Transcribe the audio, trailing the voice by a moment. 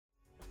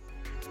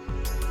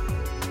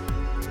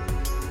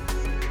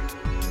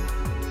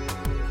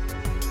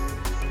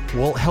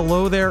Well,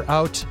 hello there,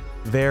 out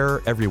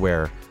there,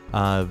 everywhere.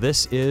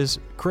 This is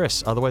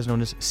Chris, otherwise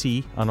known as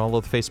C, on all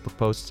of the Facebook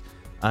posts.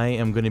 I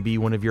am going to be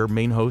one of your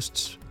main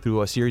hosts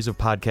through a series of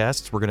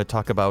podcasts. We're going to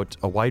talk about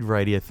a wide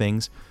variety of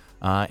things,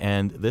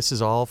 and this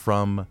is all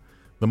from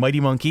the Mighty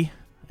Monkey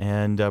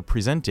and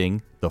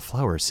presenting the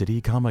Flower City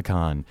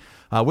Comic-Con.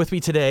 With me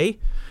today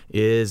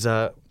is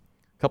a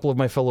couple of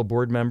my fellow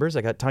board members.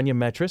 I got Tanya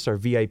Metris, our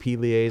VIP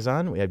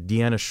liaison. We have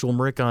Deanna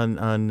Schulmerich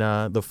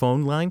on the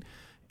phone line.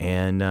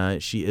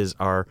 And she is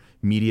our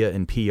media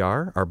and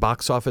PR. Our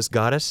box office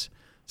goddess,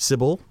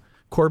 Sybil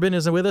Corbin,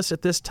 is with us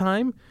at this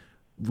time.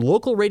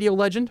 Local radio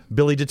legend,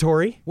 Billy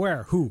DeTore.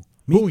 Where? Who?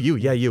 Me? Who? You.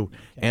 Yeah, you.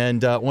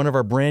 And one of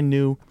our brand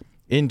new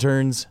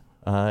interns,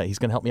 he's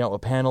going to help me out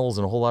with panels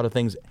and a whole lot of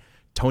things.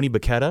 Tony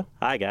Bacchetta.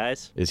 Hi,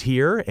 guys. Is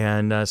here.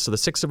 And so the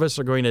six of us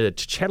are going to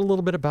chat a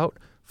little bit about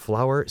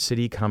Flower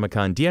City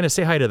Comic-Con. Deanna,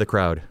 say hi to the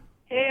crowd.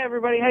 Hey,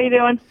 everybody. How you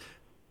doing?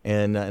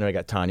 And I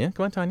got Tanya.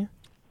 Come on, Tanya.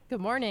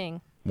 Good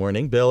morning.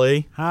 Morning,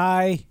 Billy.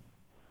 Hi.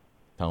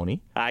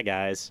 Tony. Hi,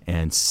 guys.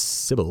 And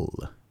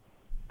Sybil.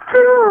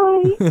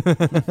 Hi.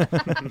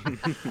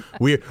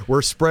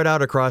 We're spread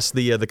out across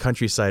the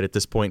countryside at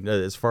this point,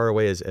 as far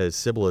away as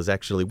Sybil is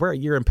actually. Where?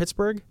 You're in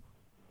Pittsburgh?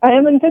 I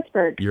am in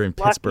Pittsburgh. You're in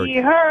Pittsburgh.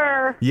 Lucky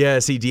her. Yeah,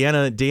 see,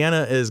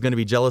 Deanna is going to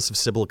be jealous of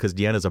Sybil because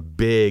Deanna's a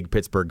big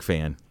Pittsburgh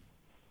fan.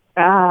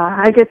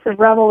 I get to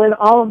revel in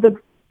all of the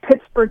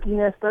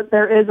Pittsburghiness that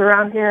there is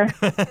around here.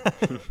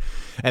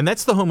 And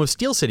that's the home of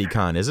Steel City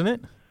Con, isn't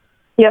it?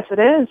 Yes, it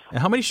is. And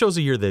how many shows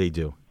a year do they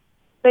do?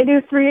 They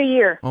do 3 a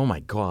year. Oh my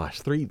gosh,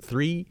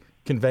 three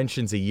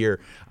conventions a year.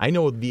 I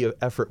know the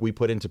effort we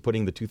put into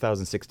putting the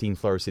 2016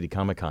 Flower City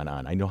Comic-Con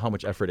on. I know how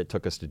much effort it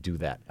took us to do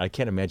that. I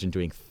can't imagine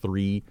doing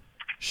 3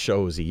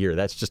 shows a year.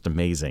 That's just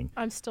amazing.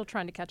 I'm still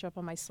trying to catch up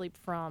on my sleep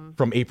from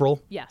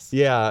April? Yes.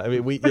 Yeah, I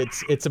mean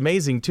it's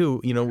amazing too.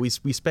 You know, we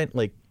spent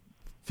like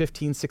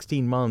 15,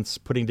 16 months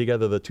putting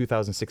together the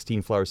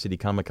 2016 Flower City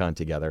Comic-Con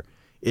together.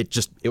 It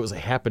was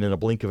happened in a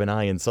blink of an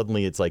eye, and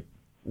suddenly it's like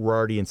we're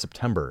already in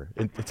September.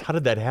 How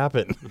did that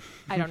happen?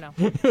 I don't know.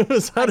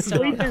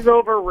 Sleep is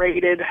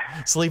overrated.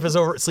 Sleep is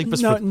over. Sleep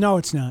is no,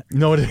 it's not.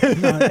 No, it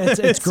is. No,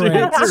 it's great.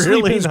 It's Sleep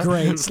really is not.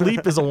 great.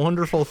 Sleep is a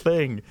wonderful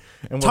thing.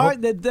 And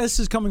This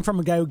is coming from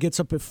a guy who gets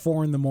up at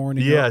 4 a.m.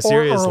 Yeah, or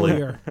seriously.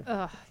 earlier.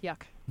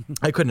 Yuck.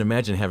 I couldn't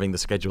imagine having the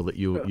schedule that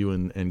you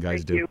and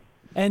guys do.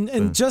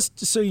 And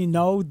just so you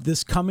know,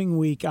 this coming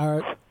week,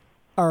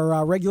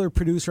 our regular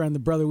producer on the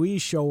Brother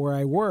Weeze show where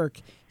I work,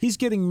 he's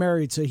getting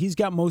married, so he's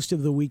got most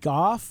of the week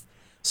off.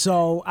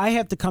 So I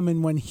have to come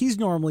in when he's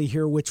normally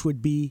here, which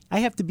would be, I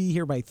have to be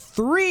here by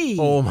 3.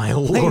 Oh, my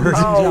Lord.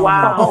 Oh,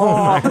 wow. Oh,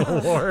 my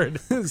Lord.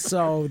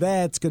 So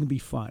that's going to be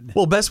fun.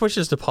 Well, best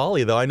wishes to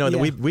Paulie, though. I know that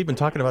Yeah. we've been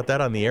talking about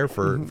that on the air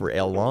for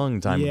a long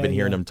time. Yeah, We've been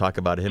hearing yeah. him talk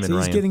about him So and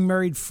he's Ryan. getting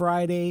married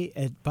Friday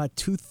at about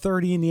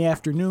 2:30 in the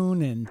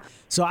afternoon, and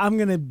so I'm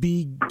going to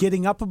be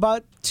getting up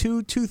about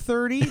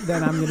 2:30.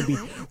 Then I'm going to be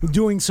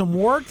doing some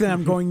work. Then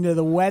I'm going to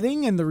the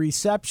wedding and the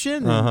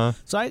reception. And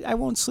So I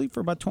won't sleep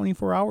for about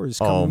 24 hours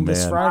coming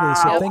this man. Friday.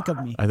 So Wow. think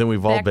of me. I think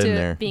we've all Back been to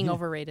there. being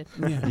overrated.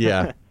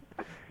 Yeah.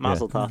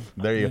 Mazel tov.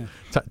 There you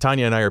go.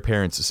 Tanya and I are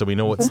parents, so we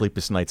know what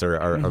sleepless nights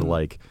are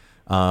like.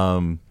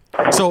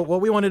 So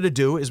what we wanted to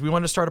do is we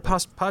wanted to start a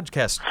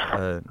podcast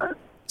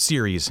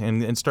series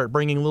and start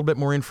bringing a little bit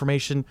more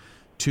information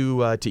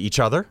to each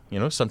other.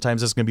 You know,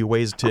 sometimes there's going to be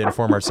ways to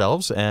inform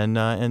ourselves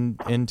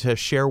and to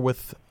share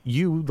with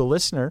you, the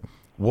listener,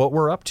 what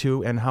we're up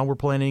to and how we're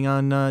planning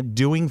on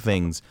doing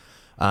things.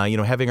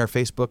 Having our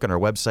Facebook and our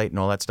website and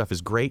all that stuff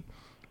is great,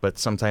 but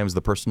sometimes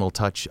the personal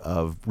touch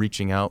of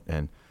reaching out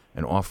and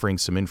offering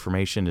some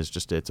information is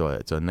just it's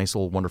a nice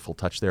little wonderful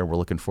touch there. We're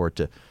looking forward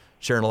to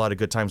sharing a lot of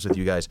good times with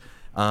you guys.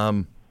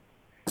 In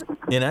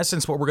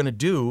essence, what we're going to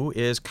do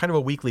is kind of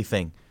a weekly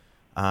thing.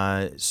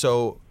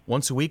 So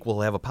once a week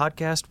we'll have a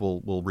podcast.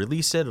 We'll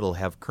release it. It'll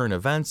have current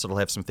events. It'll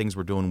have some things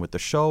we're doing with the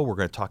show. We're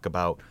going to talk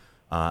about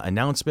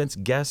announcements,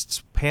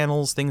 guests,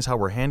 panels, things, how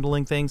we're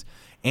handling things.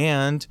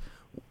 And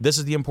this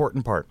is the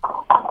important part.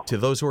 To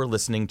those who are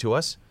listening to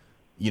us,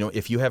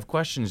 if you have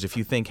questions, if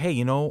you think, hey,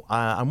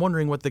 I'm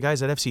wondering what the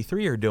guys at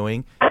FC3 are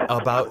doing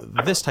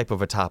about this type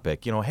of a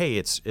topic. Hey,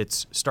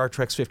 it's Star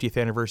Trek's 50th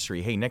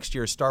anniversary. Hey, next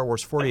year is Star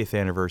Wars 40th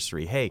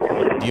anniversary. Hey,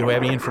 do you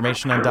have any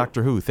information on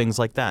Doctor Who? Things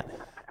like that.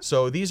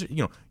 So these,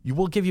 you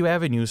will give you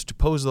avenues to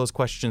pose those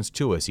questions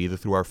to us, either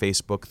through our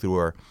Facebook, through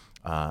our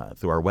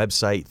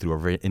website, through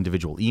our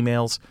individual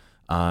emails.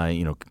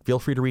 Feel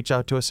free to reach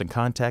out to us and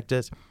contact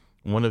us.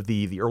 One of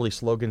the early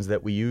slogans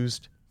that we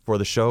used for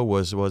the show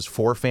was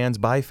for fans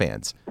by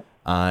fans.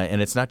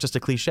 And it's not just a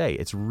cliche.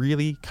 It's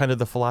really kind of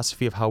the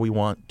philosophy of how we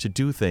want to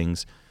do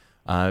things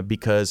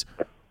because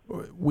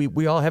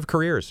we all have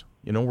careers.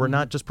 We're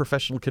not just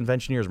professional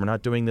conventioneers. We're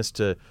not doing this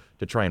to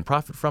try and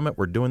profit from it.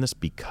 We're doing this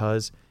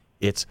because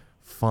it's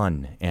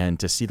fun. And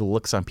to see the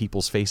looks on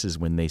people's faces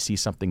when they see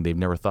something they've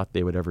never thought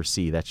they would ever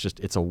see,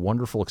 it's a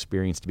wonderful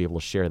experience to be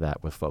able to share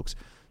that with folks.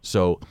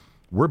 So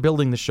we're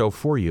building the show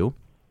for you.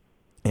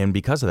 And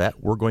because of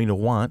that, we're going to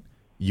want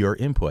your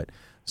input.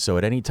 So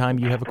at any time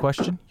you have a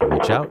question, you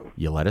reach out,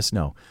 you let us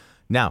know.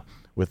 Now,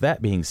 with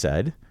that being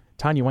said,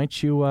 Tanya, why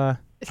don't you?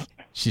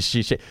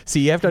 See,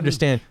 you have to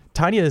understand,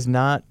 Tanya is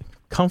not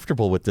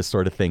comfortable with this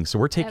sort of thing. So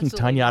we're taking Absolutely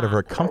Tanya out of her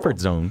not. comfort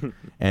zone,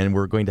 and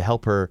we're going to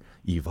help her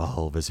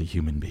evolve as a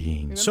human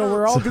being. So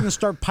we're all going to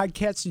start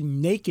podcasting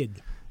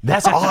naked.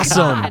 That's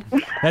awesome.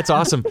 That's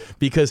awesome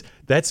because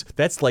that's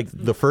like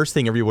the first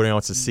thing everybody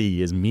wants to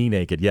see is me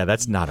naked. Yeah,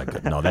 that's not a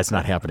good. No, that's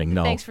not happening.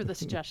 No. Thanks for the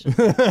suggestion.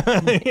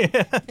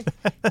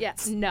 Yeah,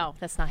 no,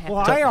 that's not happening.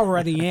 Well, I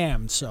already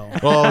am, so.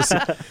 Well, see,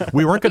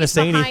 we weren't going to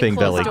say behind anything,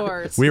 closed Billy.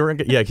 doors. We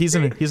weren't. Yeah, he's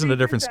in a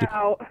different studio.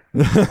 Out.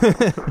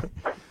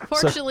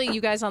 Fortunately, you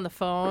guys on the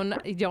phone,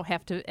 you don't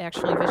have to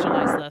actually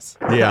visualize this.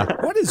 Yeah,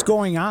 What is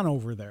going on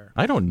over there?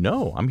 I don't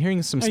know. I'm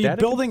hearing some Are you static.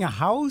 building a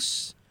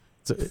house?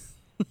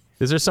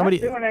 Is there somebody?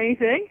 Doing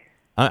anything?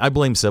 I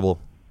blame Sybil.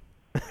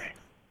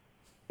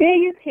 Yeah,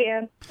 you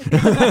can.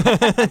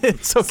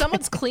 It's okay.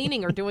 Someone's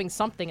cleaning or doing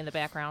something in the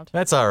background.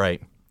 That's all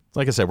right.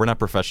 Like I said, we're not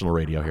professional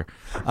radio here.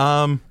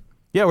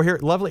 Yeah, we're here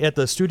lovely at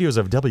the studios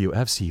of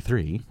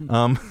WFC3.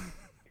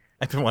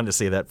 I've been wanting to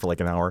say that for like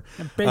an hour.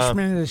 The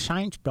basement of the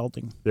science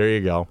building. There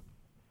you go.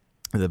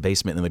 The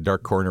basement in the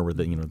dark corner where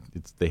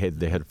they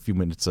had a few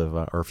minutes of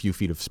or a few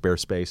feet of spare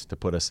space to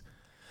put us.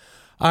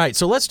 All right,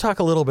 so let's talk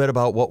a little bit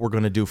about what we're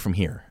going to do from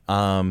here.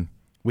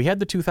 We had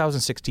the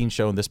 2016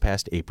 show this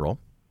past April,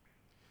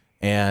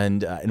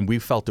 and we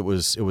felt it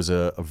was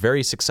a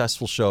very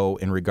successful show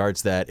in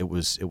regards that it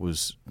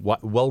was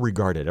well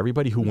regarded.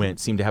 Everybody who went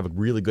seemed to have a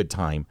really good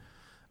time.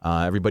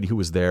 Everybody who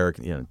was there,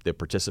 that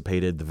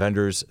participated, the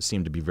vendors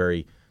seemed to be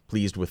very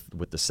pleased with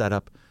the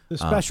setup. The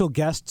special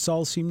guests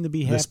all seem to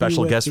be happy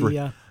special with guests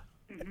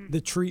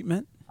the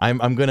treatment.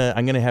 I'm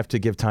gonna have to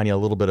give Tanya a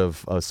little bit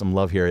of some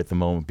love here at the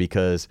moment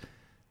because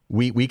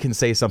we can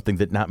say something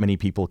that not many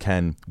people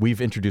can.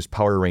 We've introduced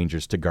Power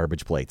Rangers to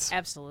garbage plates.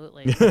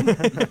 Absolutely.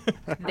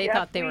 They Yes,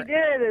 thought they we were.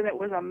 did, and it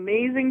was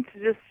amazing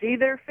to just see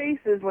their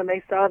faces when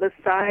they saw the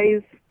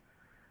size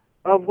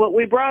of what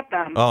we brought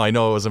them. Oh, I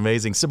know, it was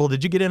amazing. Sybil,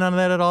 did you get in on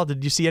that at all?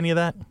 Did you see any of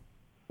that?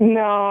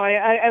 No,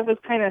 I was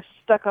kind of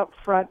stuck up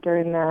front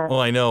during that. Oh,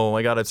 I know. Oh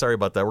my God, I'm sorry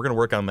about that. We're gonna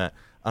work on that.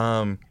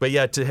 But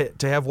yeah, to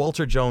have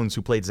Walter Jones,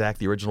 who played Zach,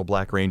 the original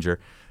Black Ranger,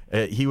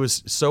 he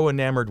was so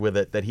enamored with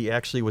it that he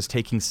actually was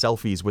taking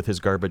selfies with his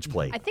garbage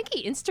plate. I think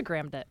he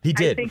Instagrammed it. He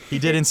did. think He he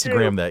did did,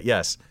 Instagram too. that.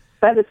 Yes.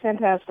 That is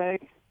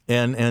fantastic.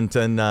 And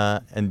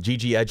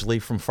Gigi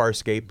Edgley from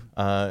Farscape,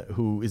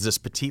 who is this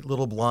petite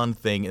little blonde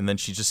thing, and then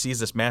she just sees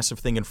this massive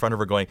thing in front of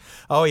her, going,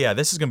 "Oh yeah,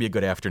 this is gonna be a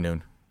good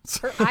afternoon."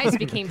 Her eyes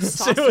became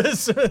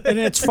saucy. And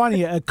it's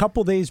funny, a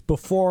couple days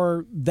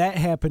before that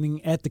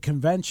happening at the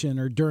convention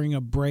or during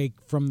a break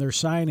from their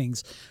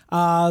signings,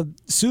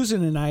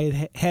 Susan and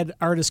I had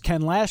artist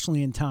Ken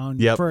Lashley in town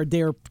Yep. for a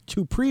day or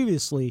two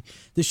previously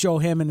to show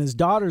him and his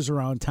daughters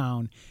around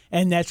town.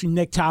 And naturally,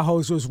 Nick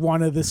Tahoe's was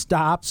one of the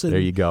stops. And There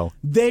you go.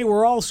 They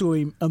were also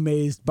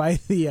amazed by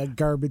the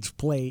garbage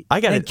plate. I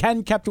got and it.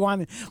 Ken kept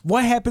wanting,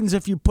 what happens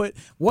if you put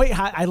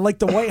I like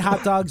the white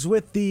hot dogs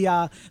with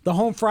the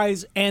home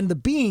fries and the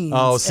beans.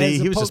 Oh, see,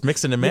 as he was opposed- just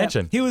mixing and Yeah,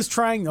 matching. he was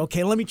trying,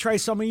 okay, let me try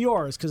some of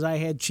yours because I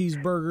had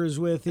cheeseburgers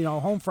with,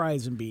 home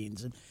fries and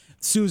beans. And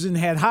Susan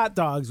had hot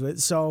dogs with,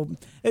 so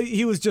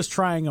he was just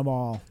trying them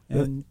all.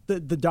 And the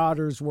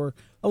daughters were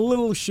a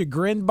little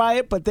chagrined by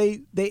it, but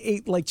they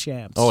ate like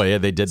champs. Oh yeah,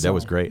 they did. That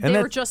was great. They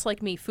And were just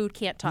like me. Food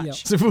can't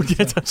touch. Food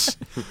can't touch.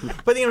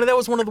 But that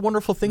was one of the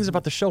wonderful things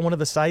about the show. One of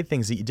the side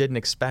things that you didn't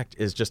expect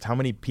is just how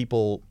many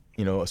people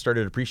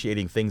started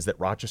appreciating things that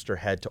Rochester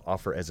had to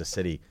offer as a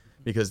city.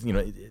 Because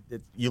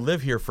you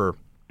live here for,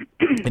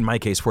 in my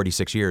case,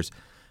 46 years,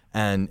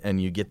 and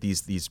you get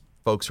these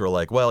folks who are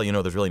like, well,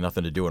 there's really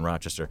nothing to do in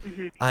Rochester,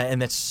 and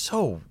that's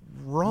so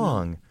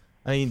wrong.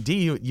 I mean,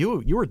 Dee,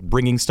 you were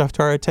bringing stuff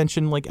to our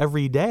attention like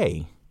every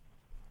day.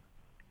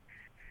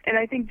 And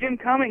I think Jim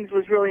Cummings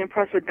was really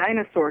impressed with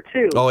Dinosaur,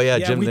 too. Oh yeah,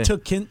 Yeah, Jim. we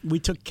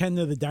took Ken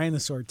to the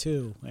dinosaur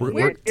too. We're-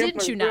 Where Jim did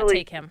was you not really-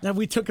 take him? Now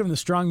we took him to the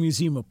Strong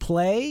Museum of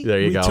Play. There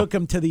you we go. took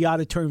him to the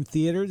Auditorium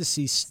Theater to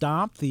see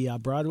Stomp, the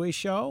Broadway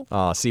show.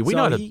 See, we So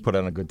know how to he- put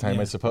on a good time,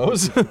 yeah. I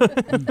suppose.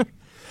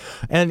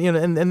 And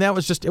and that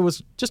was just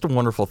a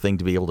wonderful thing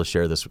to be able to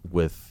share this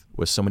with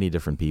so many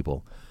different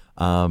people.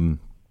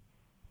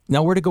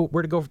 Now where to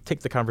go take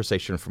the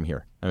conversation from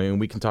here? I mean,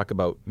 we can talk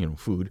about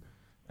food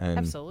and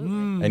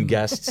Absolutely. and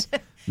guests.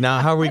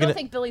 Now how are we I don't gonna?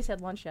 think Billy's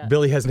had lunch yet.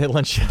 Billy hasn't had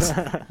lunch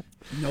yet.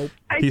 Nope.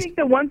 I He's- think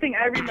the one thing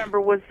I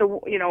remember was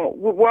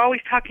we're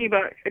always talking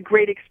about a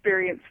great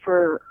experience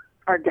for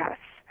our guests.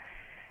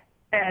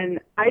 And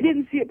I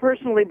didn't see it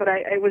personally, but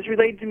it was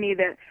relayed to me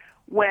that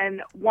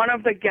when one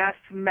of the guests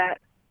met,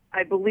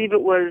 I believe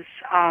it was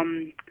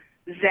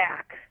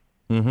Zach,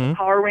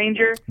 Power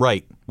Ranger,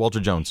 Right, Walter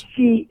Jones.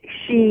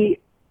 she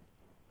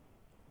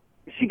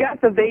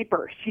got the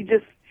vapor.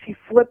 She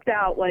flipped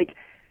out like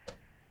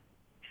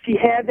she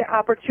had the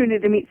opportunity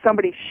to meet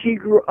somebody she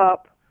grew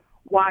up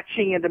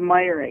watching and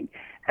admiring.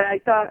 And I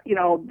thought,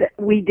 that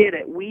we did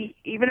it. We,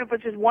 even if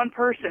it's just one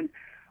person,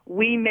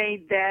 we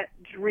made that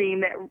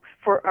dream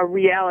for a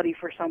reality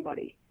for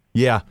somebody.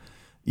 Yeah.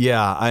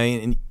 Yeah,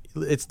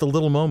 it's the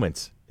little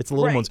moments. It's the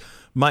little Right. moments.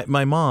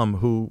 My mom,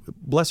 who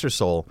bless her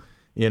soul,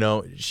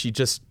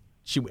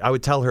 I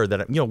would tell her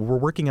that we're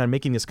working on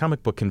making this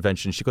comic book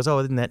convention. She goes, "Oh,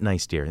 isn't that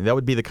nice, dear?" And that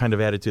would be the kind of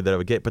attitude that I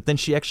would get. But then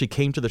she actually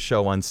came to the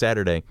show on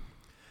Saturday,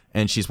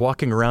 and she's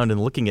walking around and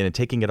looking at it,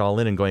 taking it all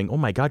in, and going, "Oh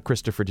my God,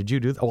 Christopher, did you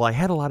do that?" "Well, I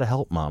had a lot of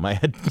help, Mom.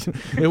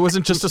 It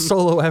wasn't just a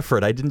solo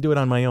effort. I didn't do it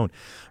on my own."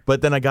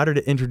 But then I got her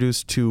to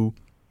introduce to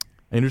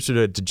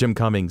Jim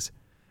Cummings,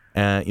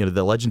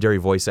 the legendary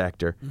voice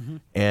actor,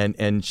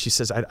 and she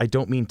says, "I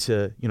don't mean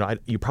to,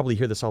 you probably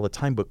hear this all the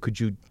time, but could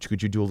you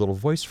do a little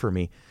voice for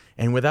me?"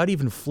 And without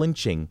even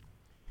flinching,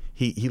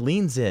 he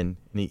leans in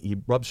and he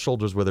rubs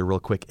shoulders with her real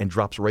quick and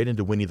drops right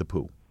into Winnie the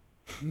Pooh.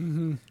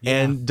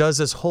 And does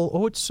this whole,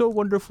 "Oh, it's so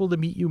wonderful to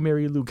meet you,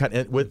 Mary Lou."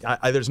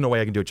 There's no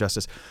way I can do it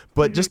justice.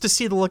 But just to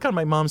see the look on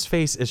my mom's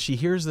face as she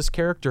hears this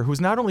character,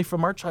 who's not only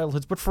from our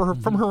childhoods, but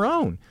from her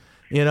own.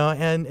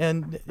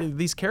 And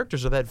these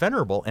characters are that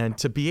venerable, and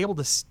to be able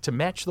to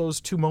match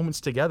those two moments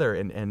together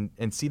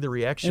and see the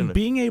reaction. And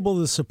being able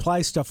to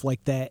supply stuff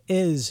like that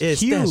is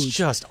huge. That's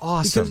just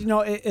awesome.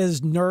 Because,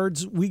 as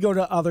nerds, we go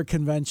to other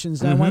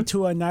conventions. And I went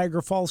to a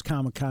Niagara Falls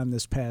Comic-Con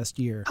this past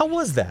year. How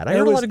was that? I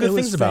heard a lot of good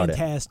things about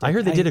fantastic. it. I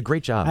heard they did a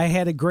great job. I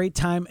had a great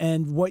time.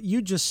 And what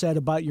you just said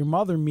about your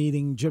mother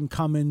meeting Jim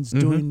Cummings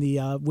doing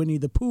the Winnie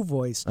the Pooh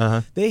voice,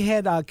 they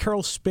had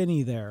Carol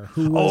Spinney there.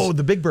 Who was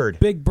the Big Bird.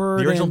 Big Bird,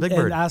 the original and, Big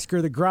Bird. and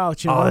Oscar the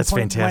Grouch. And Oh, at one that's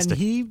point fantastic. When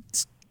he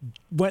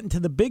went into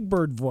the Big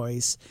Bird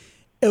voice,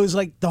 it was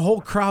like the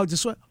whole crowd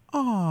just went,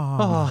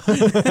 "Oh."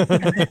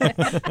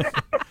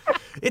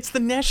 It's the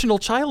national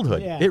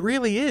childhood. Yeah. It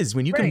really is.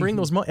 When you can bring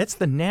those it's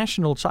the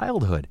national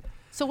childhood.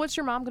 So what's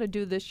your mom going to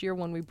do this year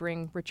when we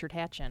bring Richard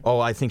Hatch in? Oh,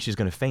 I think she's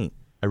going to faint.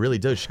 I really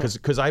do,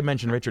 because I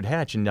mentioned Richard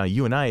Hatch, and now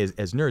you and I,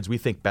 as nerds, we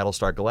think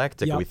Battlestar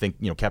Galactica. Yep. We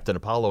think Captain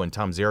Apollo and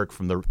Tom Zarek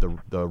from the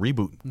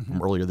reboot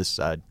from earlier this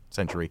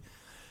century.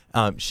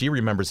 She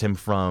remembers him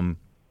from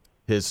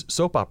his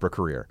soap opera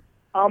career.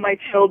 All My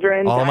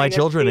Children. All My Dynasty,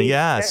 Children,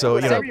 yeah. So,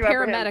 whatever So you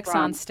remember him paramedics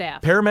from. on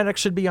staff. Paramedics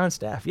should be on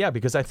staff, yeah,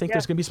 because I think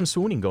there's going to be some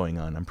swooning going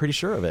on. I'm pretty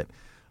sure of it.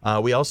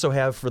 We also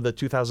have, for the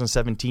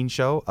 2017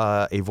 show,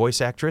 a voice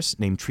actress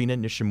named Trina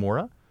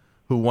Nishimura,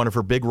 who one of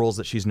her big roles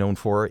that she's known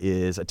for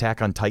is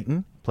Attack on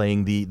Titan,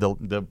 playing the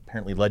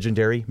apparently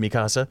legendary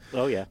Mikasa.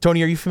 Oh, yeah.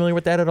 Tony, are you familiar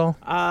with that at all?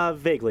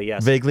 Vaguely,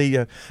 yes.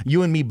 Vaguely.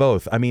 You and me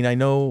both. I mean, I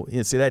know.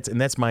 See,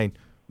 that's my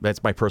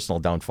personal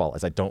downfall,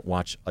 is I don't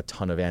watch a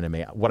ton of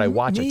anime. What I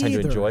watch, I tend to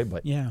either. enjoy,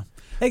 but Yeah.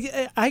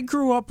 I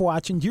grew up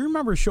watching. Do you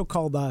remember a show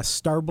called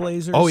Star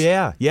Blazers? oh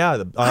yeah.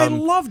 I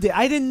loved it.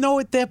 I didn't know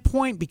at that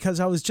point,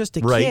 because I was just a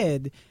Right.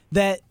 kid,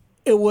 that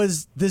it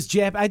was this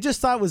I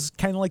just thought it was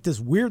kind of like this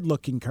weird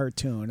looking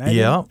cartoon. I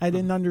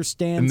didn't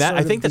understand. And that, sort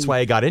I of think that's why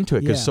I got into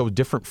it, because it's Yeah. so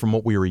different from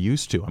what we were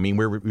used to. I mean,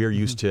 we were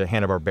used to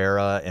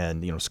Hanna-Barbera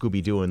and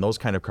Scooby Doo and those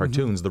kind of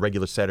cartoons, the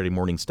regular Saturday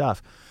morning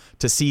stuff.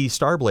 To see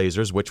Star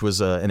Blazers, which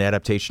was an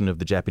adaptation of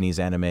the Japanese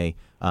anime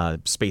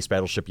Space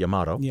Battleship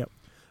Yamato,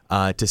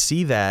 Yep. to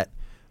see that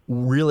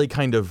really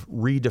kind of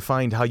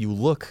redefined how you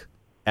look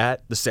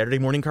at the Saturday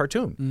morning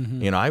cartoon.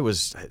 I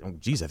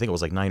think it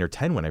was like 9 or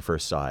 10 when I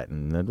first saw it,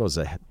 and that was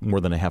more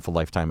than a half a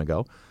lifetime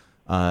ago.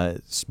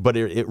 But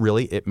it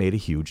really made a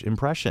huge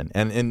impression.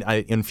 And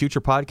in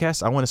future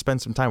podcasts, I want to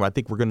spend some time. I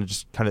think we're going to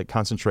just kind of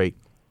concentrate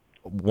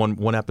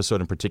one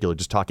episode in particular,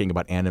 just talking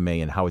about anime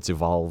and how it's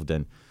evolved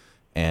and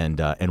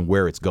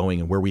where it's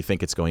going and where we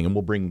think it's going. And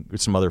we'll bring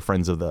some other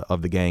friends of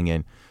the gang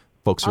in.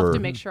 Folks I'll who have are, to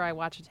make sure I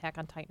watch Attack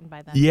on Titan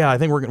by then. yeah, I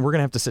think we're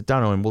gonna have to sit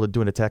down and we'll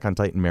do an Attack on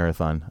Titan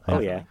marathon. Oh,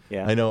 yeah.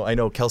 I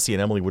know. Kelsey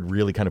and Emily would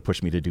really kind of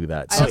push me to do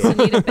that. I So. also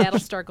need a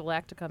Battlestar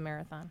Galactica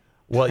marathon.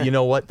 Well, you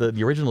know what?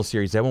 The original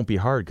series, that won't be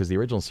hard, because the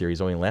original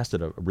series only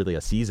lasted really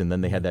a season.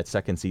 Then they had that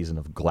second season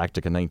of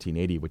Galactica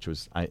 1980, which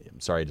was, I'm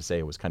sorry to say,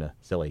 it was kind of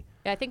silly.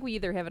 Yeah, I think we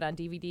either have it on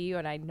DVD,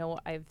 and I know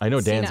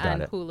Dan's seen got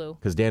on it Hulu.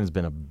 because Dan's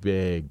been a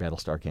big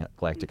Battlestar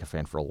Galactica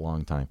fan for a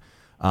long time.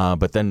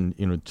 But then,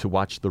 to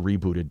watch the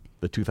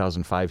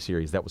 2005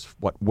 series, that was,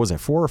 what was it,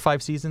 4 or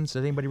 5 seasons?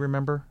 Does anybody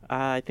remember?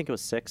 I think it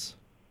was 6.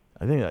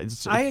 I think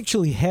it's, I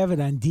actually have it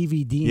on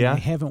DVD, Yeah? and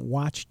I haven't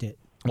watched it.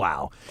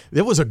 wow.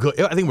 It was I think it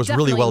was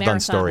Definitely really well done marathon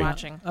story.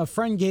 Watching. A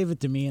friend gave it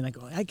to me, and I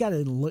go, I gotta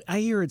look. I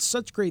hear it's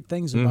such great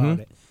things Mm-hmm. about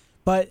it.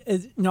 But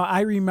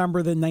I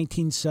remember the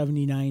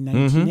 1979,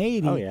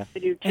 1980. Oh, yeah. I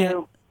do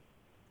too.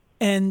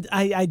 And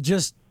I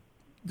just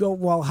go,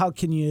 well, how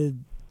can you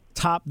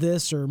top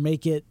this or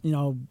make it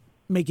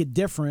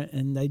different?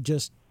 And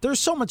there's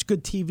so much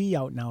good TV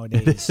out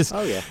nowadays.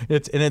 Oh, yeah.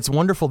 It's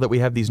wonderful that we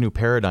have these new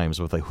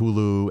paradigms with like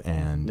Hulu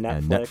and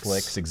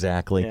Netflix,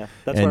 exactly. Yeah,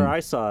 that's And where I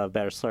saw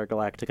Battlestar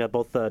Galactica,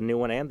 both the new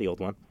one and the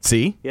old one.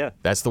 see. Yeah.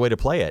 That's the way to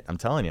play it. I'm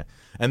telling you.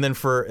 And then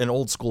for an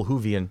old school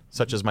Whovian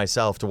such as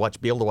myself to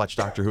be able to watch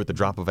Doctor Who at the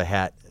drop of a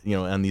hat,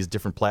 on these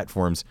different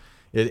platforms,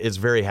 it's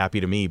very happy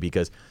to me,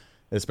 because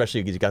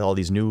especially because you got all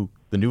the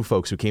new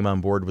folks who came on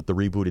board with the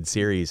rebooted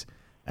series.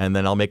 And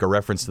then I'll make a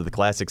reference to the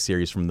classic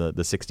series from the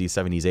 60s,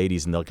 70s,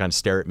 80s, and they'll kind of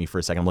stare at me for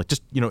a second. I'm like,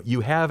 just, you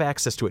have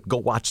access to it. Go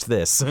watch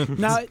this.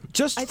 Now,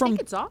 just I from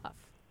think it's off.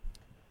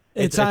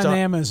 It's on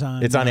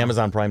Amazon. It's on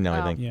Amazon Prime now, I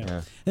Wow. think.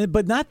 Yeah.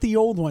 But not the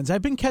old ones.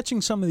 I've been catching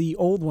some of the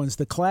old ones,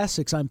 the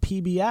classics on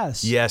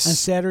PBS. Yes. On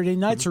Saturday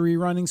nights, or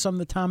rerunning some of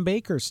the Tom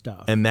Baker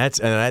stuff. And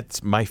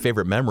that's my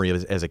favorite memory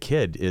as a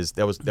kid. Is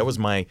that was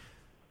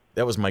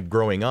my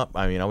growing up.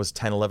 I mean, I was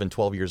 10, 11,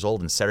 12 years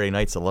old, and Saturday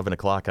nights, 11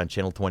 o'clock on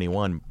Channel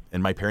 21,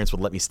 and my parents would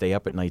let me stay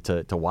up at night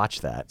to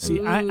watch that. See,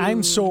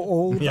 I'm so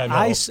old. Yeah,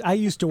 I know. I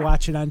used to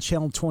watch it on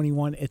Channel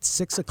 21 at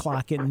 6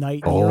 o'clock at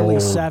night in the early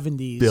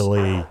 70s.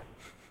 Billy.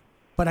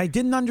 But I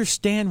didn't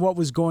understand what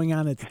was going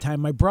on at the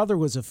time. My brother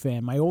was a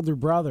fan, my older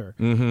brother.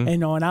 And,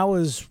 and I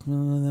was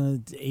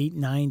 8,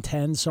 9,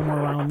 10, somewhere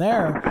around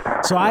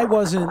there. So I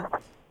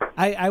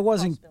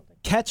wasn't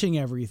catching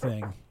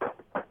everything.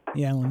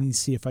 Yeah, let me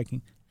see if I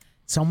can.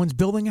 Someone's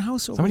building a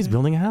house over Somebody's there.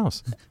 building a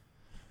house.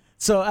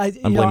 So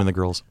I'm blaming the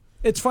girls.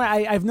 It's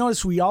funny. I've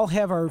noticed we all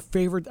have our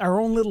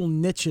own little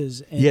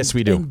niches. Yes,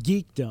 we do. And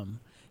geekdom.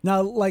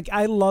 Now, like,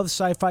 I love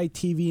sci-fi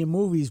TV and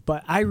movies,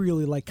 but I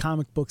really like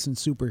comic books and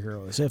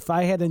superheroes. If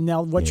I had to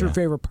nail what's your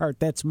favorite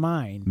part, that's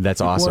mine. That's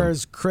awesome.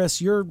 Whereas,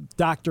 Chris, you're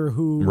Doctor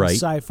Who Right.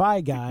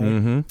 sci-fi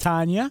guy.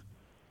 Tanya,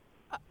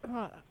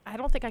 I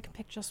don't think I can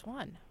pick just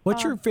one.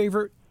 what's your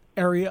favorite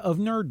area of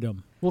nerddom?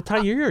 Well,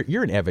 Tanya,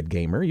 you're an avid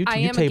gamer. You I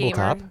am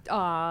tabletop.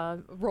 a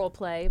gamer, role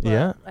play, but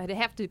Yeah. I'd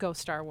have to go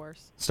Star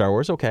Wars. Star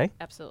Wars, okay.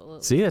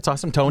 Absolutely. See, that's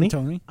awesome. Tony?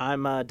 Tony?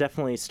 I'm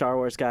definitely a Star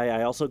Wars guy.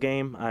 I also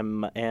game.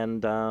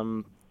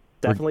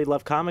 Definitely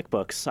love comic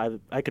books.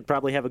 I could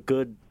probably have a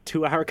good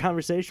 2-hour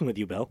conversation with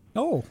you, Bill.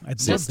 Oh, I'd love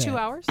Just that. 2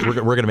 hours? We're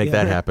going to make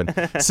that happen.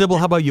 Sybil,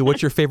 how about you?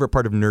 What's your favorite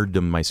part of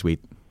nerddom, my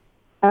sweet?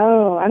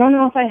 Oh, I don't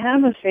know if I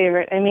have a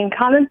favorite. I mean,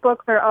 comic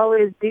books are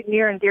always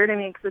near and dear to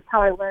me because it's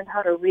how I learned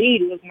how to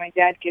read, was my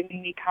dad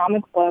giving me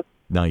comic books.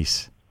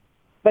 Nice.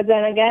 But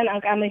then again,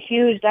 I'm a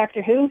huge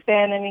Doctor Who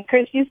fan. I mean,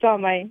 Chris, you saw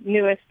my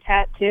newest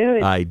tattoo.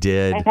 I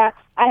did.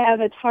 I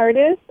have a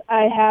TARDIS,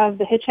 I have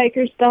the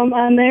Hitchhiker's thumb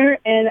on there,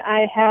 and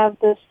I have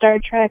the Star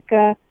Trek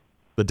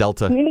The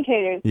Delta.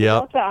 communicators, the Yep.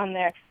 Delta on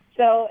there.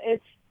 So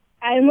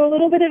I'm a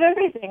little bit of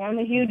everything. I'm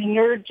a huge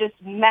nerd, just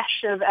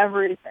mesh of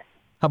everything.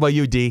 How about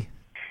you, Dee?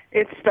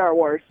 It's Star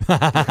Wars.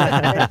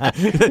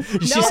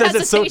 She says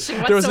it so.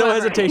 hesitation There was no whatsoever.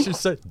 hesitation.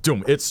 So,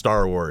 doom. It's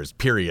Star Wars.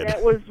 Period.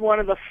 That was one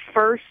of the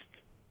first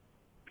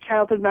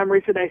childhood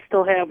memories that I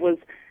still have, was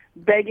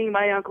begging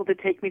my uncle to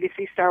take me to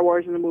see Star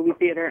Wars in the movie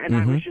theater, and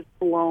I was just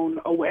blown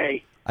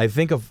away. I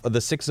think of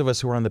the 6 of us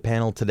who are on the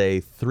panel today,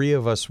 3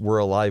 of us were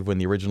alive when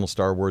the original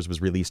Star Wars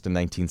was released in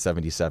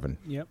 1977.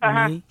 Yep.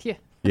 Me.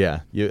 Yeah.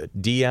 Yeah,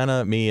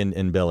 Deanna, me,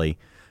 and Billy,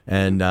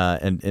 and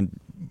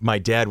my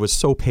dad was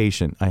so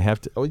patient. I have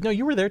to. Oh no,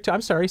 you were there too.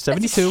 I'm sorry,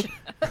 72.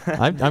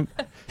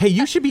 Hey,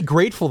 you should be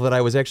grateful that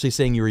I was actually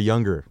saying you were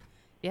younger.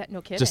 Yeah,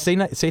 no kidding. Just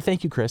say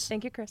thank you, Chris.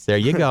 Thank you, Chris. There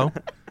you go.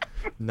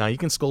 Now you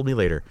can scold me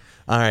later.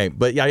 All right,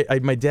 but yeah,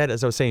 my dad,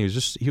 as I was saying,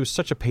 he was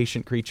such a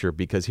patient creature,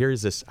 because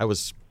here's this. I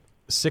was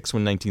 6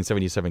 when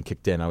 1977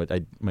 kicked in.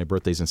 My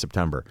birthday's in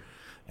September,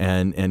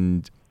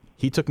 and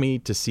he took me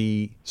to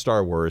see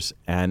Star Wars,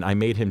 and I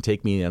made him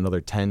take me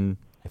another 10,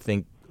 I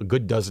think, a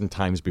good dozen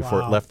times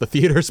before it left the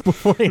theaters.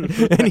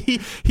 And he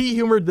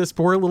humored this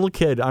poor little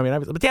kid. I mean,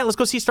 but Dad, let's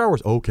go see Star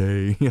Wars.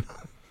 Okay,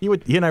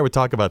 he and I would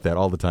talk about that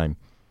all the time.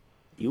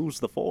 Use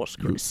the Force,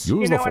 Chris.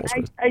 Use the And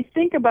Force. I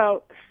think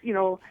about,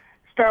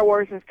 Star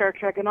Wars and Star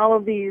Trek and all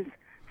of these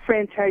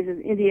franchises,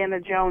 Indiana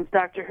Jones,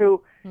 Doctor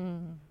Who.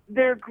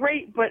 They're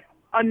great, but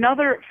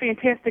another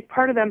fantastic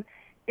part of them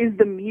is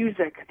the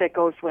music that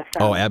goes with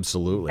them. Oh,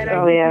 absolutely. And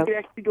Oh, I think yeah. we could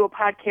actually do a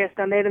podcast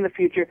on that in the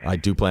future. I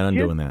do plan on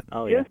doing that.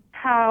 Oh, yeah. Just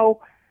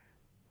how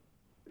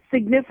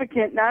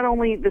significant not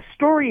only the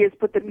story is,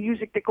 but the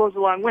music that goes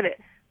along with it.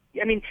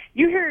 I mean,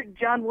 you hear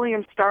John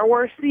Williams' Star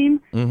Wars theme,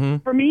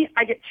 for me,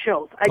 I get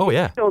chills. I Oh, get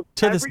yeah. chills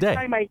To every this day.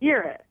 time I hear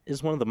it.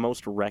 Is one of the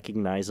most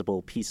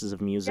recognizable pieces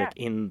of music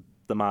in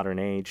the modern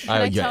age. Can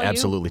I yeah, tell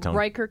absolutely, you, Tony.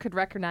 Riker could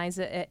recognize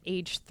it at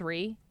age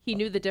 3. He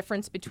knew the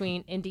difference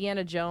between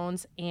Indiana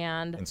Jones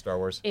and In Star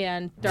Wars.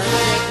 Darth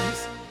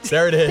Vader's.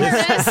 There it is.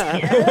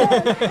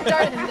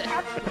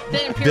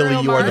 The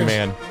Imperial Billy, you are the March.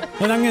 man.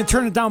 And I'm going to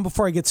turn it down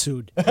before I get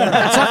sued.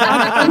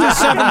 Under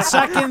 7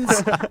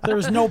 seconds,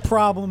 there's no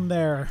problem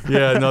there.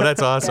 Yeah, no,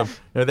 that's awesome.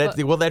 No,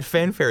 that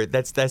fanfare,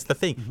 that's the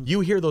thing.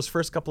 You hear those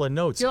first couple of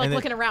notes. You're like and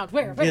looking around.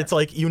 Where? It's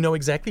like you know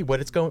exactly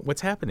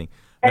what's happening.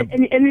 And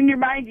in your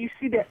mind, you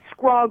see that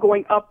scroll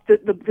going up the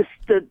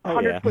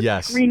 100-foot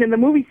Yes. screen in the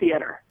movie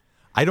theater.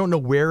 I don't know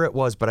where it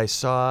was, but I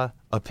saw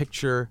a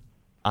picture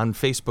on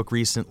Facebook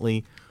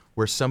recently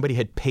where somebody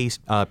had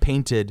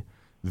painted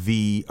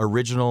the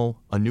original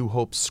A New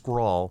Hope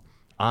scroll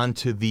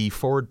onto the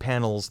forward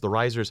panels, the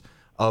risers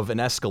of an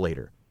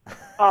escalator.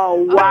 Oh,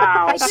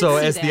 wow. I did So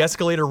see as that. the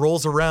escalator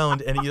rolls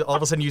around, and all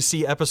of a sudden you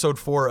see Episode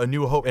 4, A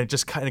New Hope, and it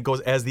just kind of goes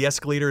as the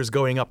escalator is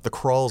going up, the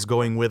crawl's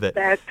going with it.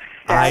 That's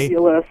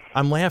fabulous.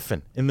 I'm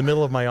laughing in the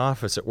middle of my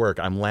office at work.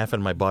 I'm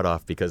laughing my butt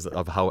off because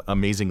of how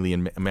amazingly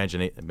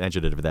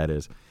imaginative that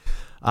is.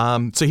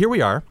 So here we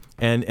are,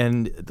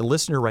 and the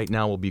listener right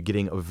now will be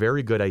getting a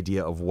very good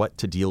idea of what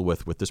to deal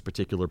with this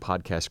particular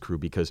podcast crew,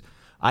 because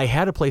I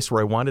had a place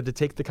where I wanted to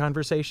take the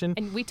conversation.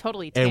 And we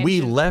totally And we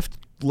tangent.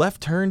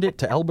 left turned it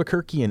to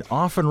Albuquerque and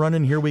off and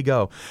running. Here we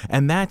go.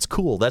 And that's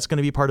cool. That's going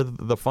to be part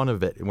of the fun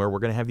of it, where we're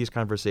going to have these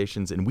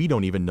conversations, and we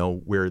don't even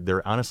know where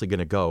they're honestly going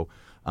to go.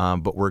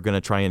 But we're going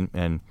to try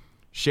and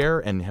share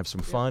and have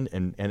some fun.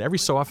 And every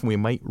so often we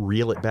might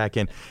reel it back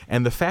in.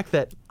 And the fact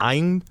that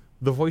I'm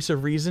the voice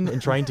of reason and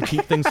trying to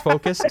keep things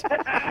focused,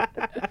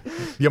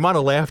 the amount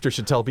of laughter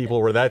should tell people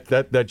where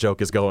that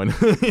joke is going.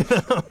 You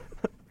know?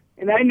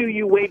 And I knew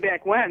you way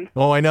back when.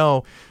 Oh, I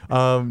know.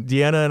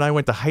 Deanna and I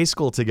went to high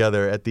school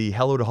together at the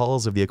hallowed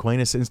halls of the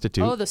Aquinas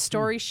Institute. Oh, the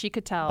stories she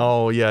could tell.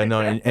 Oh, yeah, no,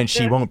 and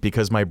she won't,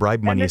 because my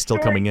bribe money is still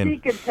coming She in.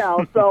 could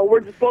tell, so we're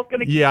just both going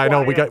to keep Yeah, I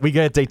know. quiet. We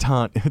got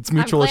detente. It's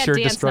mutual glad assured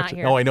Dan's destruction.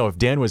 not here. Oh, I know. If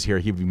Dan was here,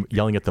 he'd be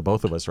yelling at the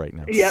both of us right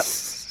now. Yep.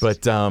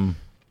 But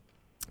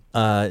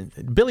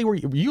Billy,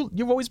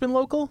 you've always been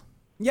local?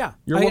 Yeah,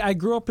 You're I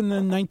grew up in the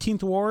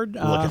 19th Ward.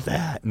 Look at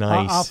that.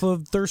 Nice. Off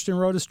of Thurston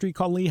Road, a street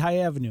called Lehigh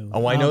Avenue.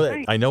 Oh, I know that.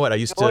 Nice. I know it. I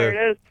used Know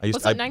where it is.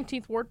 Was the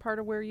 19th Ward part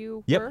of where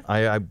you Yep, were?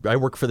 I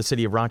work for the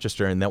city of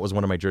Rochester, and that was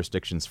one of my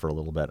jurisdictions for a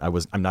little bit.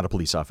 I'm not a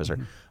police officer.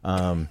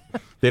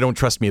 They don't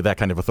trust me with that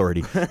kind of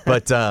authority.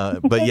 But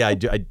yeah, I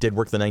did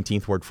work the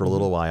 19th Ward for a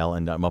little while,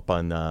 and I'm up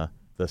on the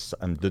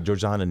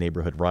Josana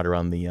neighborhood, right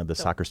around the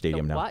soccer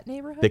stadium now. What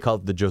neighborhood? They call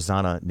it the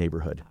Josana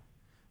neighborhood.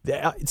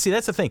 See,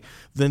 that's the thing.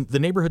 The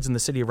neighborhoods in the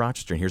city of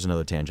Rochester, and here's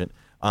another tangent,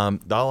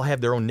 they all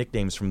have their own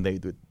nicknames from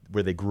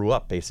where they grew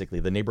up, basically.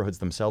 The neighborhoods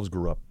themselves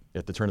grew up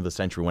at the turn of the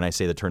century. When I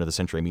say the turn of the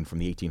century, I mean from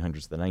the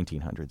 1800s to the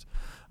 1900s.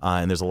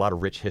 And there's a lot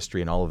of rich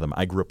history in all of them.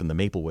 I grew up in the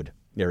Maplewood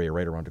area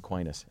right around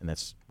Aquinas, and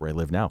that's where I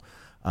live now.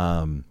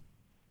 And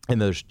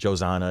there's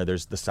Josana,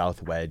 there's the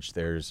South Wedge,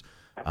 there's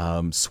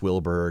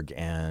Swilberg,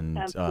 and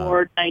 10th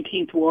Ward,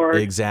 19th Ward.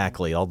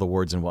 Exactly, all the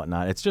wards and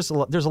whatnot. It's just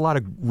there's a lot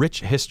of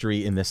rich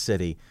history in this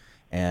city.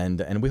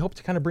 And we hope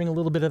to kind of bring a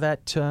little bit of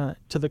that to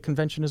the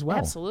convention as well.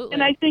 Absolutely.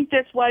 And I think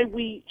that's why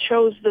we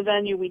chose the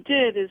venue we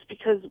did, is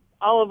because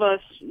all of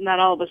us, not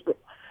all of us, but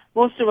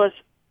most of us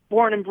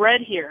born and bred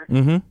here,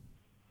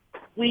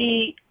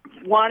 we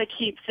want to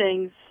keep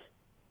things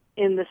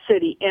in the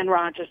city, in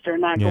Rochester,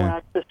 not go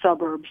out to the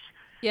suburbs.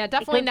 Yeah,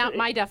 definitely not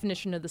my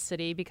definition of the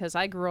city, because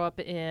I grew up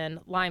in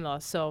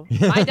Lima, so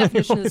my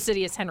definition of the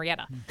city is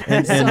Henrietta.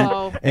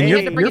 So and we you're,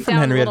 have to bring you're it from down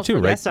a Henrietta little too,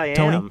 further. right, Yes, I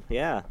Tony? am.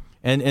 Yeah.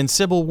 And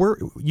Sybil,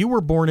 you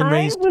were born and I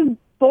raised. was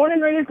born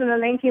and raised in the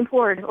 19th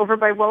Ward, over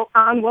by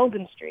on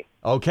Weldon Street.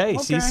 Okay,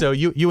 see, so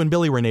you and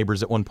Billy were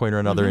neighbors at one point or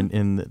another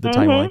in the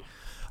timeline.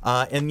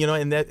 And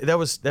and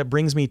that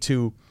brings me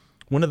to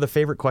one of the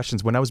favorite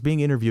questions. When I was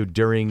being interviewed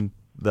during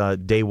the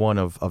day one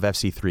of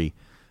FC3,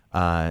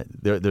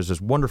 there's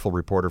this wonderful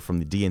reporter from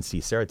the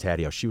DNC, Sarah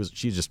Taddeo.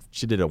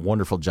 She did a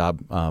wonderful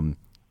job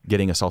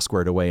getting us all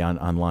squared away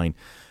online.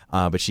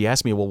 But she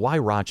asked me, well, why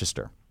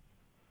Rochester?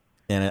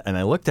 And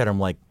I looked at her, I'm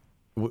like,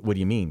 what do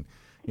you mean?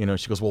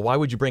 She goes, well, why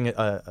would you bring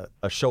a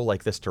show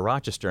like this to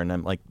Rochester? And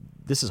I'm like,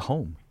 this is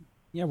home.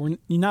 Yeah,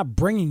 you're not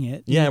bringing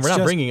it. Yeah, It's we're not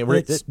just- bringing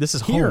it. This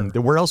is here. home.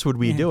 Where else would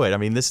we do it? I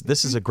mean, this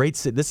is a great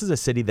city. This is a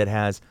city that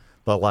has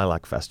the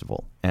Lilac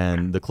Festival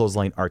and the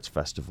Clothesline Arts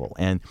Festival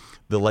and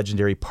the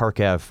legendary Park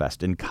Ave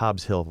Fest and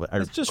Cobb's Hill.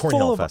 It's just Cornhill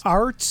full of Fest.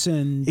 arts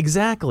and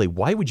Exactly.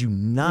 Why would you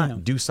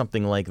not do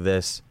something like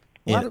this?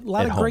 a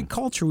lot at of home? great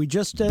culture. We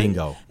just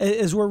Bingo.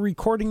 As we're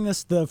recording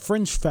this, the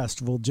Fringe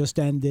Festival just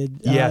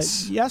ended.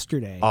 Yes.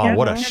 Yesterday. Oh,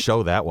 what a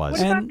show that was!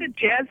 What about the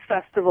Jazz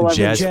Festival?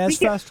 Jazz- Jazz we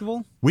get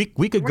Festival. We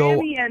could go.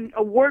 Grammy and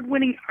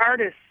award-winning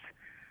artists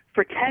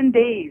for 10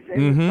 days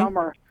in the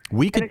summer.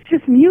 We And could it's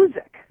just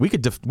music. we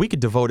could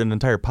devote an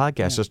entire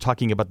podcast just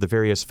talking about the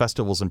various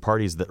festivals and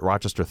parties that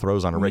Rochester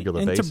throws on a regular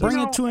and basis. to bring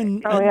it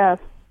to yes.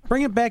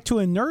 bring it back to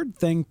a nerd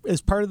thing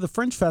as part of the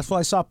Fringe Festival,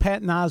 I saw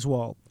Patton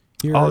Oswalt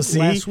here see?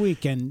 last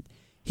week, and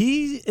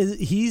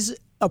he's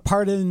a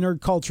part of the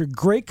nerd culture.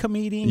 Great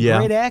comedian, Yeah.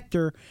 great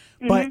actor,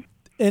 but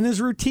in his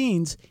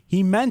routines,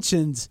 he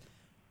mentions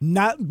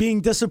not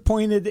being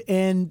disappointed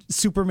in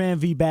Superman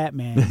v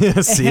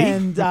Batman See?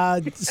 and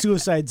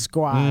Suicide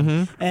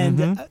Squad,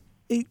 and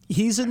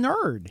he's a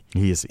nerd.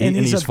 He is, and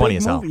he's a funny big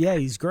as hell. movie. Yeah,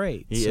 he's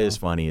great. He So- is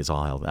funny as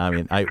all hell. I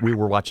mean, we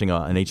were watching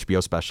an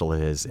HBO special of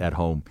his at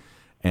home,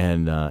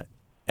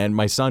 and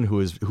my son,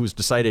 who's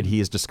decided he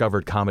has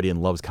discovered comedy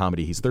and loves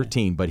comedy. He's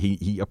 13, but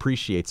he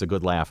appreciates a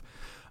good laugh.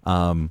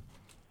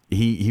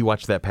 He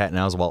watched that Patton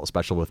Oswalt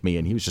special with me,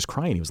 and he was just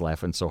crying. He was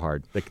laughing so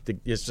hard.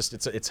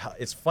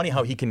 It's funny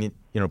how he can,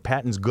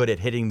 Patton's good at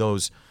hitting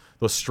those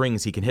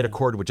strings. He can hit a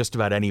chord with just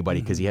about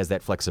anybody because he has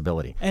that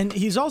flexibility. And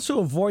he's also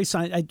a voice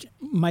on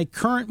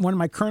one of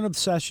my current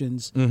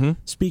obsessions.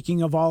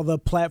 Speaking of all the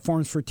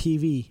platforms for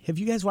TV, have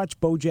you guys watched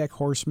BoJack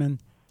Horseman?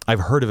 I've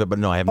heard of it, but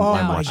no, I haven't Oh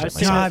watched my it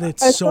myself. God,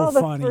 it's I so saw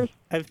the funny. first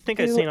I think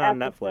I've 2 seen it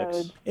on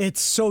episodes. Netflix.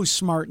 It's so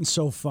smart and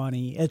so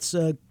funny. It's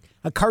a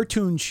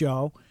cartoon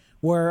show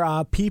where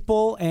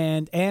people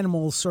and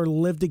animals sort of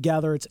live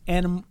together. It's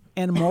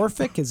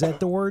anamorphic, is that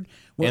the word?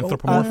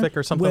 Anthropomorphic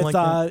or something with, like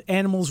that?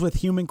 animals with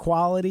human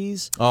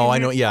qualities. Oh, I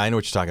know. Yeah, I know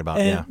what you're talking about.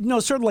 And, Yeah.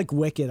 sort of like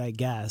Wicked, I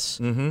guess.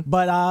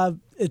 But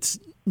it's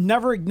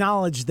never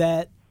acknowledged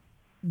that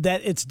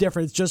that it's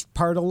different. It's just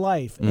part of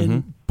life.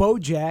 And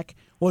Bojack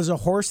was a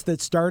horse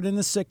that starred in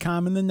a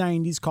sitcom in the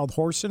 90s called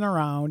Horsing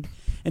Around,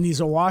 and he's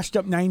a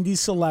washed-up 90s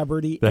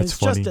celebrity. That's and it's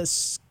funny. just a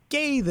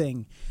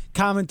scathing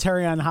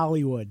commentary on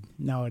Hollywood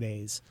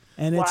nowadays.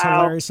 And it's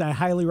Wow. hilarious. I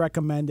highly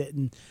recommend it.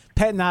 And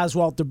Patton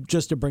Oswalt,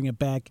 just to bring it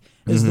back,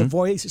 is the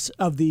voice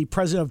of the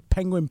president of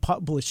Penguin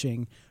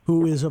Publishing,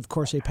 who is, of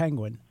course, a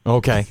penguin.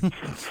 Okay.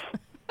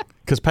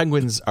 Because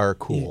penguins are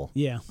cool.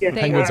 Yeah. Yes,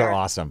 They Penguins are. are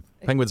awesome.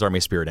 Penguins are my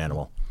spirit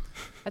animal.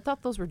 I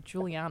thought those were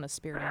Juliana's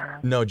spirit animal.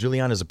 No,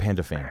 Juliana's a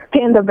panda fan.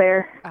 Panda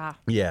bear.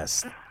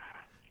 Yes.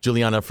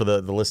 Juliana, for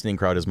the listening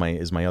crowd, is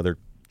my other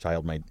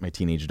child, my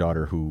teenage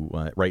daughter, who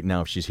right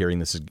now, if she's hearing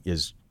this,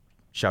 is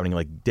shouting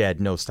like, Dad,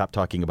 no, stop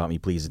talking about me,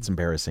 please. It's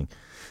embarrassing.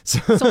 So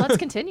let's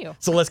continue.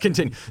 So let's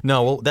continue.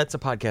 No, well, that's a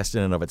podcast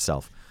in and of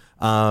itself.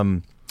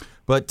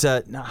 But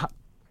now,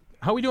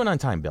 how are we doing on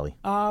time, Billy?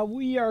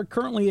 We are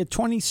currently at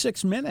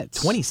 26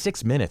 minutes.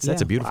 26 minutes.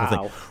 That's a Yeah. beautiful Wow.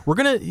 thing. We're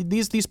gonna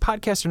these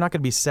podcasts are not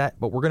gonna be set,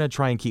 but we're gonna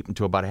try and keep them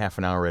to about a half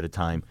an hour at a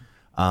time,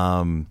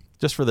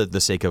 just for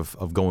the sake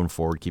of going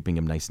forward, keeping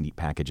them nice, neat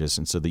packages,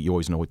 and so that you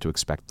always know what to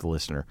expect, the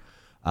listener.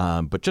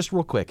 But just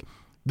real quick,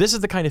 this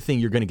is the kind of thing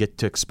you're going to get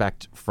to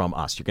expect from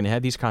us. You're going to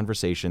have these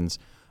conversations.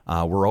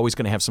 We're always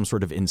going to have some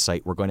sort of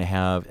insight. We're going to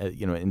have,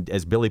 and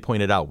as Billy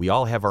pointed out, we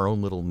all have our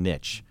own little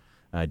niche.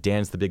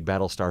 Dan's the big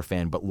Battlestar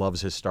fan, but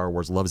loves his Star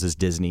Wars, loves his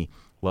Disney,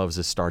 loves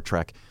his Star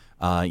Trek.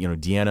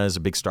 Deanna is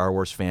a big Star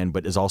Wars fan,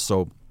 but is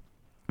also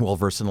well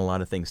versed in a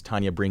lot of things.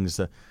 Tanya brings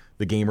the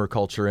gamer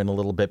culture in a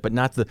little bit, but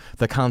not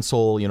the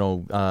console,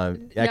 Xbox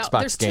No,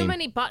 there's game. too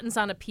many buttons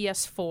on a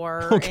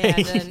PS4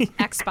 Okay. and an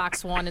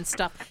Xbox One and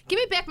stuff. Give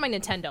me back my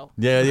Nintendo.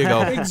 Yeah, there you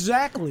go.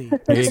 Exactly. There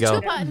There's you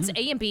go. two buttons,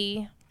 A and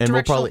B, And we're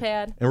directional probably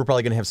pad.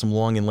 going to have some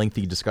long and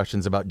lengthy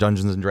discussions about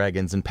Dungeons and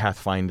Dragons and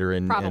Pathfinder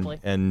and Probably.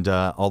 and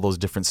all those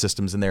different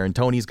systems in there. And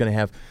Tony's going to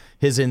have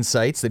his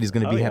insights that he's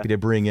going to be yeah. happy to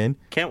bring in.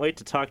 Can't wait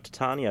to talk to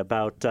Tanya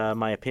about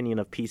my opinion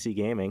of PC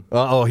gaming.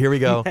 Oh, here we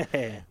go.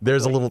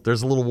 There's a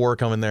little war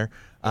coming there.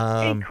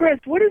 Hey, Chris,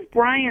 what is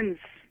Brian's?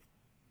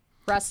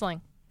 Wrestling.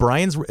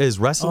 Brian's is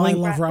Oh, I wrestling.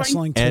 love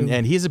wrestling too.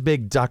 And he's a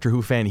big Doctor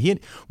Who fan.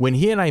 When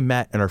he and I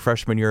met in our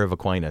freshman year of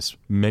Aquinas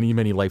many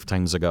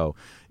lifetimes ago,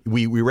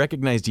 we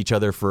recognized each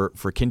other for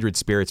kindred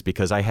spirits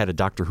because I had a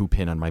Doctor Who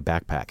pin on my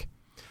backpack.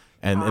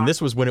 And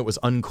this was when it was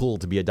uncool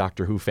to be a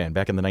Doctor Who fan,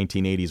 back in the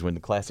 1980s when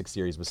the classic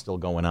series was still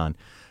going on.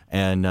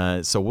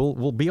 And so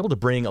we'll be able to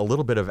bring a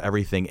little bit of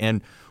everything.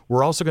 And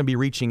we're also going to be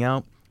reaching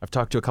out. I've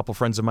talked to a couple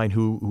friends of mine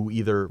who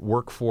either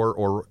work for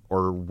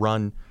or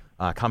run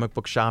comic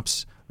book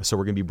shops. So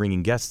we're going to be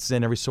bringing guests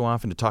in every so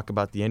often to talk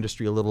about the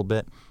industry a little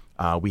bit.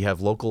 We have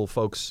local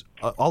folks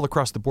all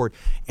across the board.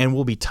 And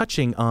we'll be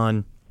touching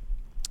on,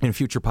 in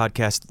future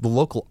podcasts, the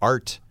local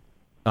art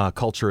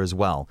culture as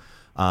well.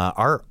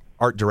 Our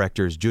art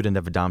director is Judah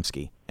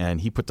Nevedomsky,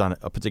 and he put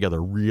together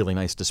a really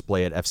nice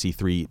display at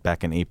FC3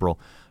 back in April.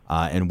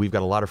 And we've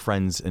got a lot of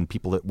friends and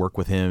people that work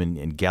with him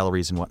in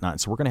galleries and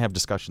whatnot. So we're going to have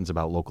discussions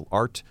about local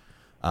art,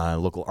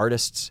 local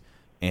artists,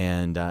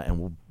 and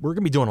we're going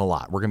to be doing a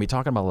lot. We're going to be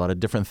talking about a lot of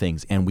different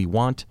things, and we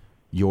want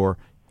your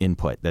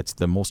input. That's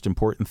the most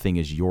important thing,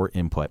 is your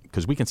input,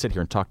 because we can sit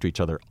here and talk to each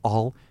other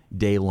all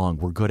day long.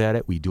 We're good at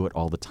it. We do it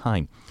all the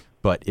time.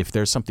 But if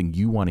there's something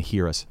you want to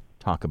hear us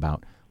talk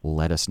about,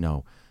 let us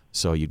know.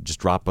 So you just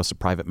drop us a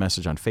private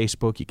message on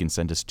Facebook. You can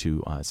send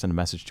a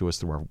message to us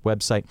through our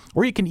website,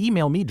 or you can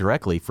email me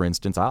directly. For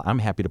instance, I'm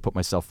happy to put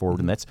myself forward,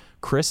 and that's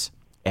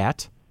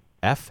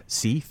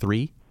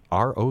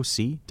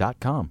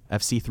chris@fc3roc.com,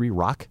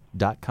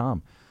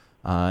 fc3rock.com.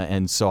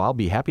 And so I'll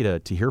be happy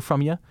to hear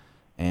from you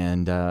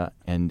and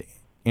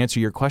answer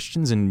your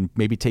questions and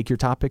maybe take your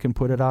topic and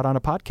put it out on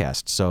a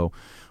podcast. So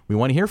we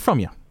want to hear from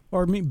you.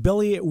 Or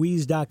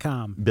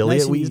Billy@Weeze.com.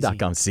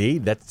 Billy@Weeze.com. See,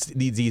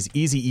 these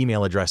easy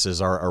email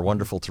addresses are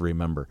wonderful to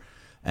remember.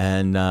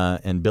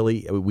 And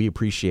Billy, we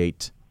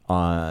appreciate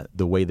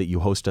the way that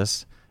you host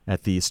us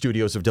at the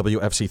studios of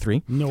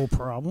WFC3. No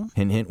problem.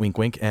 Hint, hint, wink,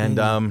 wink.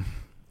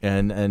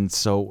 And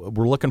so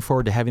we're looking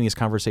forward to having these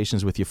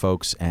conversations with you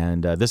folks.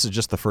 And this is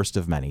just the first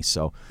of many.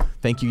 So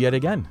thank you yet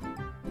again.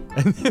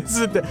 And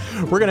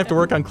we're gonna have to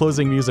work on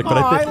closing music, but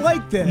I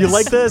like this. You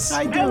like this?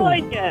 I do. I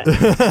like it.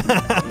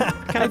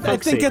 I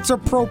think it's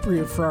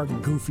appropriate for our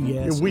goofy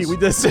asses. We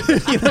just,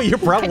 you're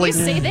probably. Can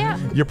you say that?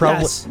 You're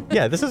probably. Yes.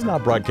 Yeah, this is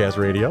not broadcast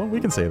radio. We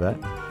can say that.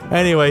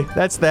 Anyway,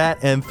 that's that,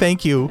 and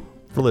thank you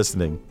for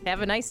listening.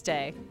 Have a nice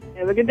day.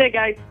 Have a good day,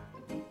 guys.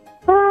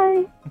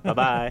 Bye.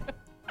 Bye-bye.